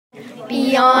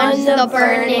Beyond the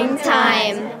Burning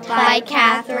Time by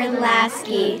Catherine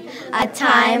Lasky, a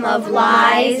time of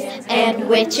lies and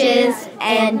witches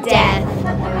and death.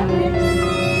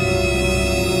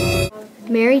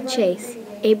 Mary Chase,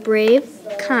 a brave,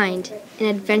 kind, and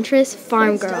adventurous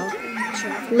farm girl,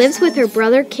 lives with her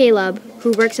brother Caleb,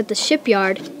 who works at the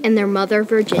shipyard, and their mother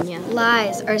Virginia.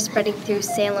 Lies are spreading through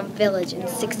Salem Village in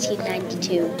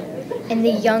 1692, and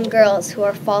the young girls who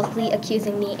are falsely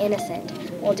accusing the innocent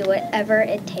will do whatever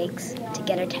it takes to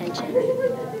get attention.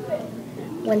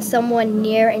 When someone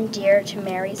near and dear to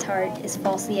Mary's heart is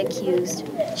falsely accused,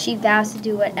 she vows to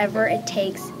do whatever it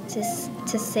takes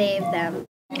to save them.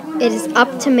 It is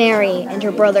up to Mary and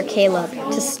her brother Caleb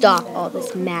to stop all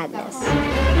this madness.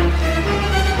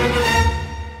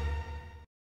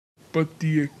 But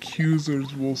the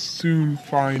accusers will soon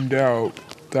find out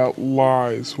that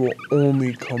lies will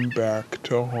only come back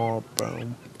to haunt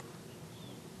them.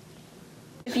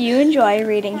 If you enjoy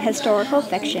reading historical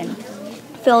fiction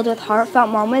filled with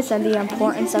heartfelt moments and the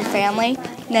importance of family,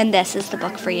 then this is the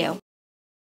book for you.